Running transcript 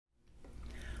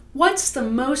What's the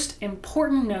most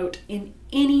important note in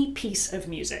any piece of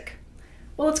music?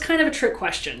 Well, it's kind of a trick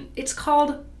question. It's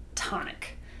called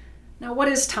tonic. Now, what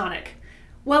is tonic?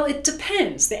 Well, it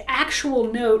depends. The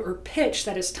actual note or pitch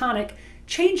that is tonic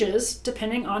changes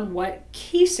depending on what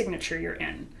key signature you're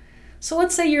in. So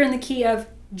let's say you're in the key of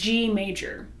G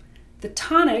major. The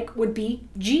tonic would be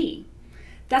G.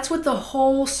 That's what the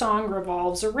whole song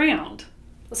revolves around.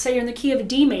 Let's say you're in the key of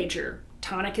D major.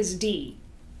 Tonic is D.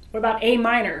 What about A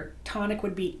minor? Tonic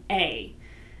would be A.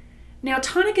 Now,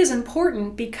 tonic is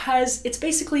important because it's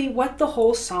basically what the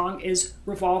whole song is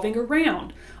revolving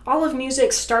around. All of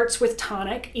music starts with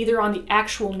tonic, either on the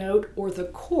actual note or the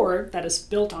chord that is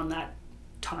built on that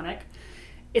tonic.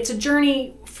 It's a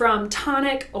journey from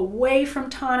tonic, away from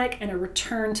tonic, and a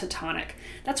return to tonic.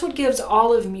 That's what gives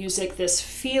all of music this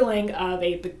feeling of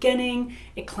a beginning,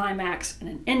 a climax, and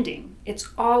an ending. It's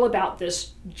all about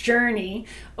this journey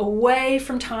away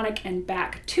from tonic and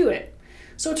back to it.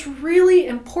 So it's really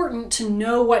important to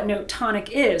know what note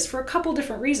tonic is for a couple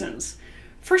different reasons.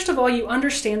 First of all, you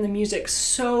understand the music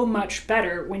so much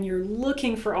better when you're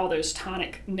looking for all those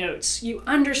tonic notes. You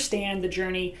understand the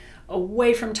journey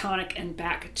away from tonic and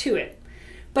back to it.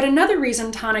 But another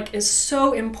reason tonic is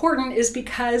so important is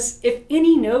because if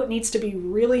any note needs to be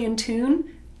really in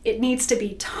tune, it needs to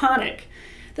be tonic.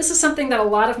 This is something that a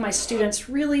lot of my students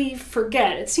really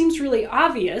forget. It seems really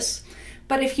obvious,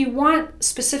 but if you want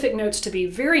specific notes to be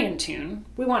very in tune,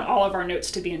 we want all of our notes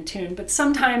to be in tune, but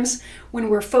sometimes when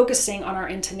we're focusing on our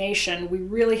intonation, we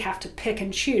really have to pick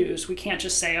and choose. We can't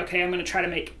just say, okay, I'm going to try to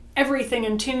make everything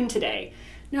in tune today.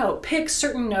 No, pick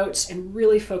certain notes and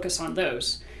really focus on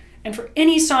those. And for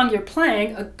any song you're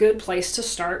playing, a good place to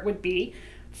start would be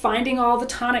finding all the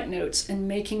tonic notes and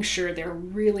making sure they're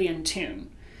really in tune.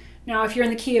 Now, if you're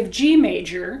in the key of G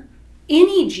major,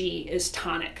 any G is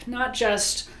tonic, not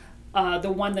just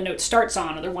the one the note starts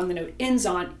on or the one the note ends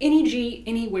on. Any G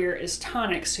anywhere is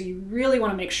tonic, so you really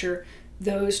want to make sure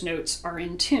those notes are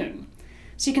in tune.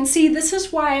 So you can see this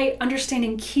is why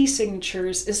understanding key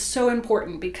signatures is so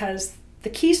important, because the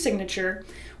key signature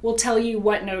will tell you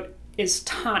what note is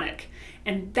tonic,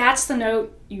 and that's the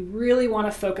note you really want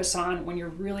to focus on when you're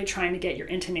really trying to get your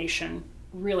intonation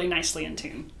really nicely in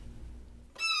tune.